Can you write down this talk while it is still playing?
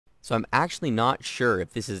So I'm actually not sure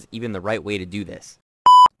if this is even the right way to do this.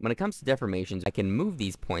 When it comes to deformations, I can move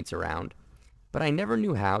these points around, but I never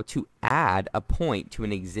knew how to add a point to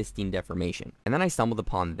an existing deformation. And then I stumbled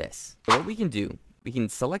upon this. So what we can do, we can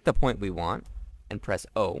select the point we want and press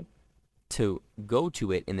O to go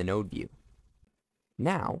to it in the node view.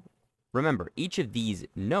 Now, remember, each of these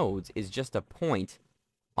nodes is just a point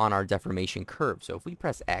on our deformation curve. So if we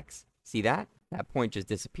press X, see that? That point just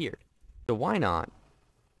disappeared. So why not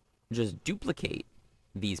just duplicate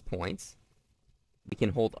these points? We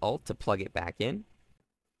can hold Alt to plug it back in.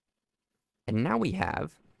 And now we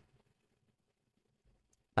have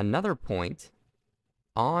another point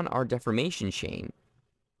on our deformation chain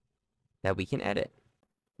that we can edit.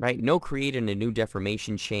 Right? No creating a new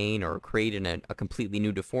deformation chain or creating a completely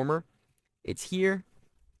new deformer. It's here.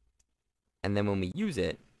 And then when we use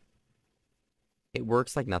it, it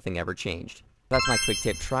works like nothing ever changed. That's my quick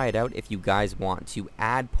tip. Try it out if you guys want to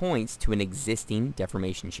add points to an existing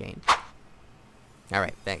deformation chain.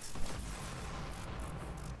 Alright, thanks.